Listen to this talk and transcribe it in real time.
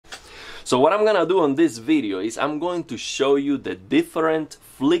So what I'm gonna do on this video is I'm going to show you the different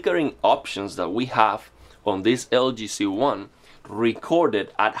flickering options that we have on this LG C1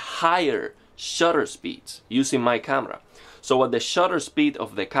 recorded at higher shutter speeds using my camera. So what the shutter speed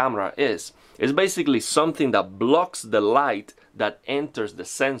of the camera is basically something that blocks the light that enters the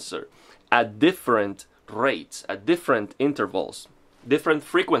sensor at different rates, at different intervals, different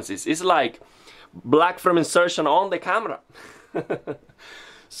frequencies. It's like black film insertion on the camera.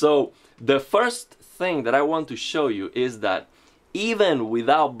 So the first thing that I want to show you is that even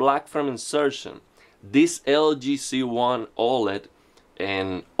without black film insertion, this LG C1 OLED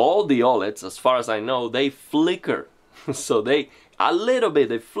and all the OLEDs, as far as I know, they flicker. So they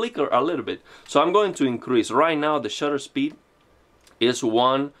flicker a little bit. So I'm going to increase. Right now the shutter speed is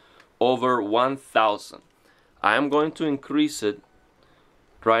 1/1000. I am going to increase it.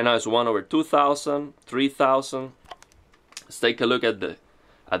 Right now it's 1/2000, 3000. Let's take a look at the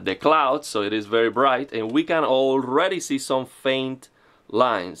clouds. So it is very bright and we can already see some faint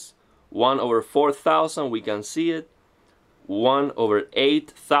lines. 1/4000, we can see it.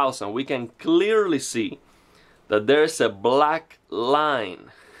 1/8000, we can clearly see that there's a black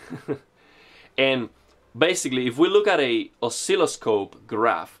line. And basically, if we look at a oscilloscope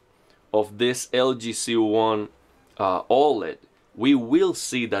graph of this LG C1 OLED, we will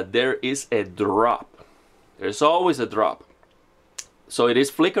see that there is a drop. There's always a drop. So it is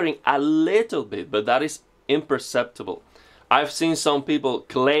flickering a little bit, but that is imperceptible. I've seen some people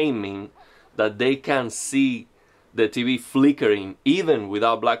claiming that they can see the TV flickering even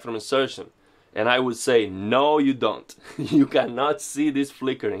without black film insertion. And I would say, no, you don't. You cannot see this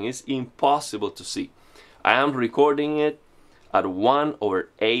flickering. It's impossible to see. I am recording it at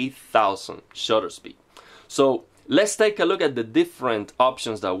 1/8000 shutter speed. So let's take a look at the different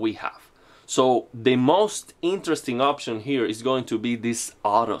options that we have. So the most interesting option here is going to be this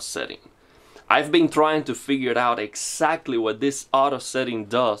auto setting. I've been trying to figure out exactly what this auto setting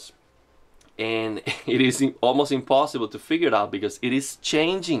does, and it is almost impossible to figure it out because it is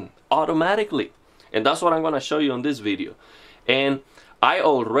changing automatically. And that's what I'm going to show you on this video. And I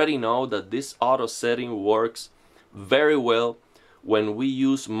already know that this auto setting works very well when we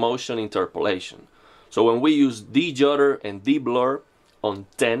use motion interpolation. So when we use de-judder and de-blur on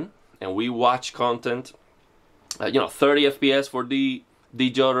 10 and we watch content, 30 FPS for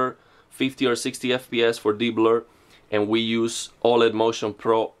de-judder, 50 or 60 FPS for de-blur, and we use OLED Motion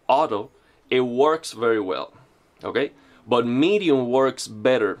Pro Auto, it works very well, okay? But medium works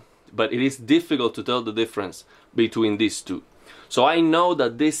better, but it is difficult to tell the difference between these two. So I know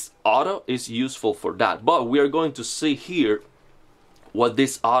that this auto is useful for that, but we are going to see here what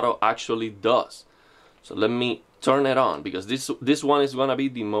this auto actually does. So let me turn it on because this one is gonna be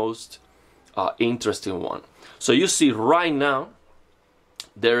the most interesting one. So you see right now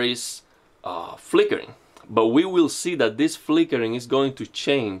there is flickering, but we will see that this flickering is going to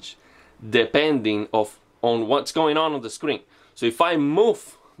change depending on what's going on the screen. So if I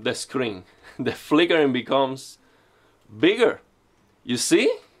move the screen, the flickering becomes bigger. You see?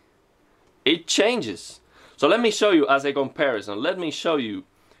 It changes. So let me show you as a comparison. Let me show you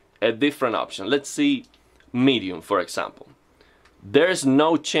a different option. Let's see medium, for example. There's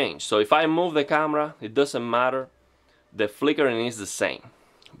no change. So if I move the camera, it doesn't matter. The flickering is the same.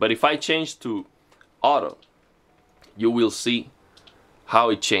 But if I change to auto, you will see how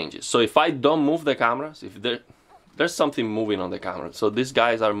it changes. So if I don't move the cameras, if there's something moving on the camera. So these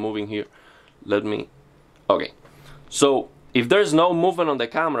guys are moving here. Okay. So if there's no movement on the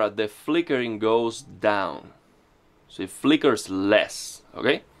camera, the flickering goes down. So it flickers less,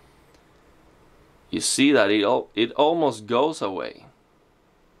 okay? You see that it almost goes away.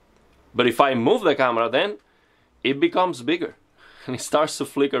 But if I move the camera, then it becomes bigger and it starts to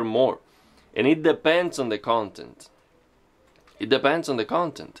flicker more. And it depends on the content. It depends on the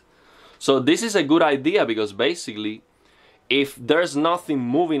content. So this is a good idea because basically, if there's nothing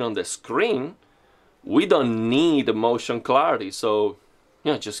moving on the screen, we don't need motion clarity. So,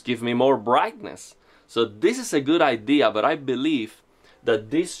 just give me more brightness. So this is a good idea, but I believe that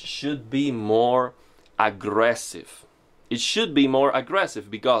this should be more aggressive. It should be more aggressive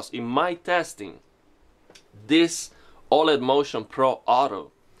because in my testing, this OLED Motion Pro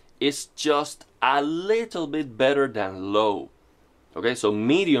Auto is just a little bit better than low. Okay, so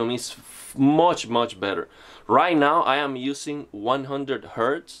medium is much better. Right now I am using 100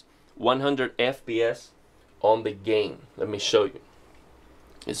 Hertz, 100 FPS on the game. Let me show you.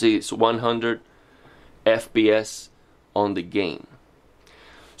 You see, it's 100 FPS on the game.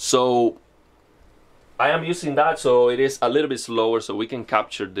 So I am using that, so it is a little bit slower, so we can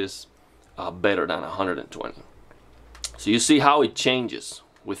capture this better than 120. So you see how it changes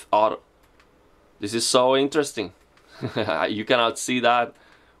with auto. This is so interesting. You cannot see that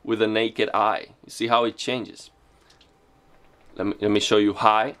with the naked eye. You see how it changes. Let me show you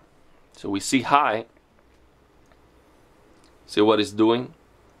high. So we see high. See what it's doing?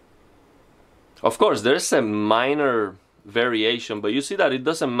 Of course, there's a minor variation, but you see that it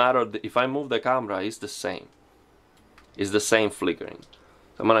doesn't matter. If I move the camera, it's the same. It's the same flickering.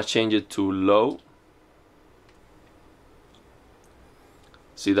 So I'm gonna change it to low.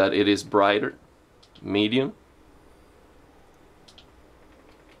 See that it is brighter. Medium.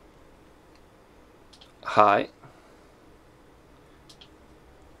 High.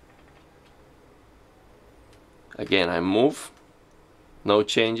 Again, I move. No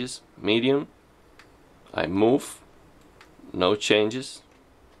changes. Medium. I move. No changes.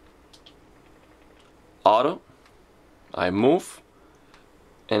 Auto. I move.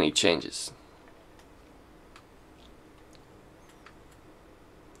 And it changes.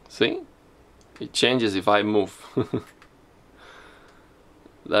 See? It changes if I move.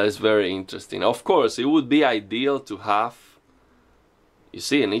 That is very interesting. Of course, it would be ideal to have, you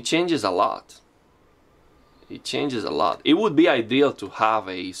see, and it changes a lot. It changes a lot. It would be ideal to have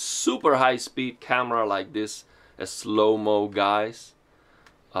a super high-speed camera like this, a slow-mo, guys.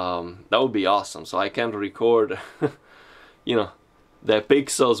 That would be awesome. So I can record, you know, the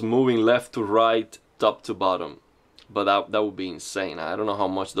pixels moving left to right, top to bottom. But that would be insane. I don't know how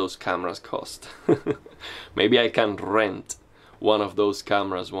much those cameras cost. Maybe I can rent one of those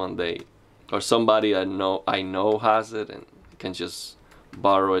cameras one day, or somebody I know has it and can just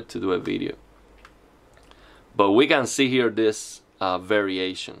borrow it to do a video. But we can see here this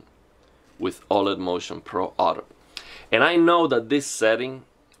variation with OLED Motion Pro Auto. And I know that this setting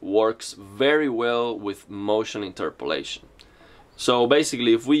works very well with motion interpolation. So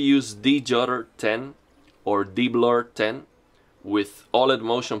basically, if we use de-judder 10 or de-blur 10 with OLED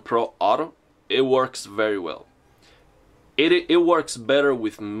Motion Pro Auto, it works very well. It works better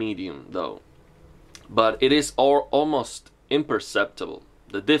with medium though, but it is almost imperceptible.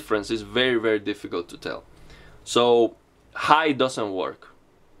 The difference is very, very difficult to tell. So high doesn't work.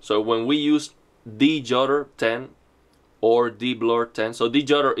 So when we use de-judder 10 or de-blur 10, so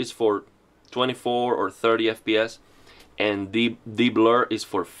de-judder is for 24 or 30 FPS and de-blur is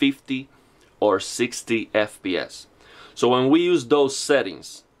for 50 or 60 FPS. So when we use those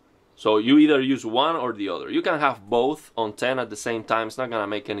settings, so you either use one or the other. You can have both on 10 at the same time. It's not gonna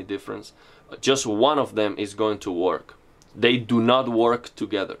make any difference. Just one of them is going to work. They do not work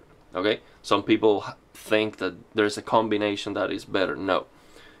together, okay? Some people think that there's a combination that is better. No,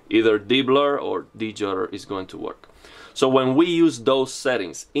 either de-blur or de-judder is going to work. So when we use those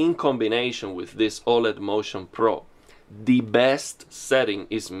settings in combination with this OLED Motion Pro, the best setting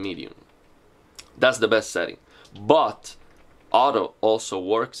is medium. That's the best setting. But auto also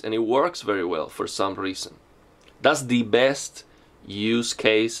works, and it works very well for some reason. That's the best use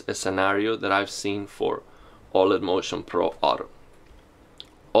case scenario that I've seen for OLED Motion Pro Auto.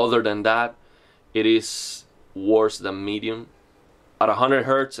 Other than that, it is worse than medium. At 100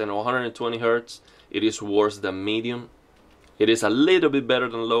 Hz and 120 Hz, it is worse than medium. It is a little bit better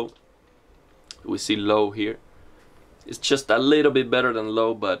than low. We see low here. It's just a little bit better than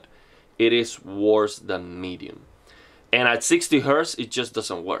low, but it is worse than medium. And at 60 Hz, it just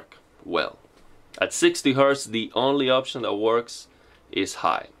doesn't work well. At 60 Hz, the only option that works is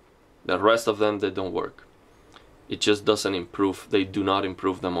high. The rest of them, they don't work. It just doesn't improve. They do not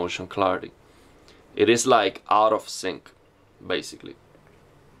improve the motion clarity. It is like out of sync, basically.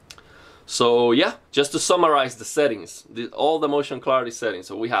 So yeah, just to summarize the settings, all the motion clarity settings.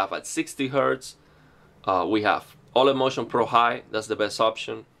 So we have at 60 Hz, we have OLED Motion Pro High, that's the best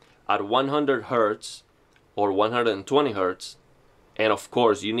option. At 100 Hz or 120 Hz, and of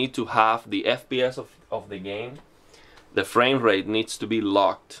course you need to have the FPS of the game. The frame rate needs to be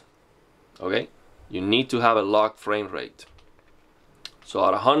locked, okay? You need to have a locked frame rate. So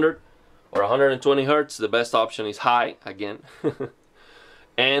at 100 or 120 Hz, the best option is high, again.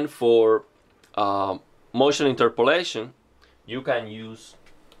 And for motion interpolation, you can use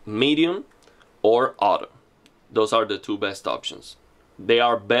medium or auto. Those are the two best options. They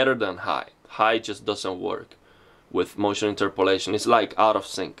are better than high. High just doesn't work with motion interpolation. It's like out of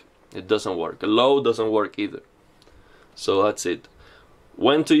sync. It doesn't work. Low doesn't work either. So that's it.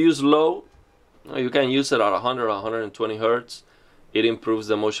 When to use low? You can use it at 100 or 120 Hz. It improves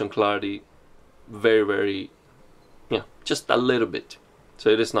the motion clarity very, very, yeah, just a little bit. So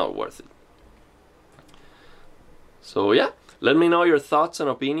it is not worth it. So yeah, let me know your thoughts and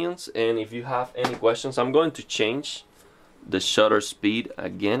opinions, and if you have any questions. I'm going to change the shutter speed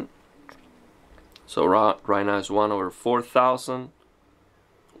again. So right now it's 1/4000,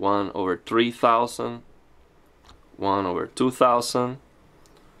 1 over 3000, 1 over 2000,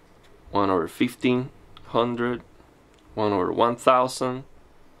 1 over 1500, 1 over 1000,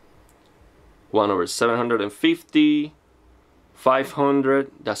 1 over 750,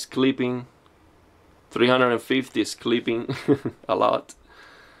 500, that's clipping, 350 is clipping a lot,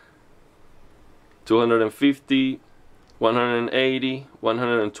 250, 180,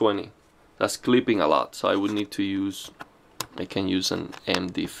 120, that's clipping a lot, so I would need to use, I can use an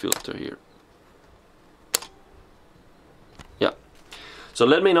MD filter here. Yeah, so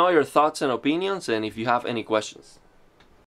let me know your thoughts and opinions and if you have any questions.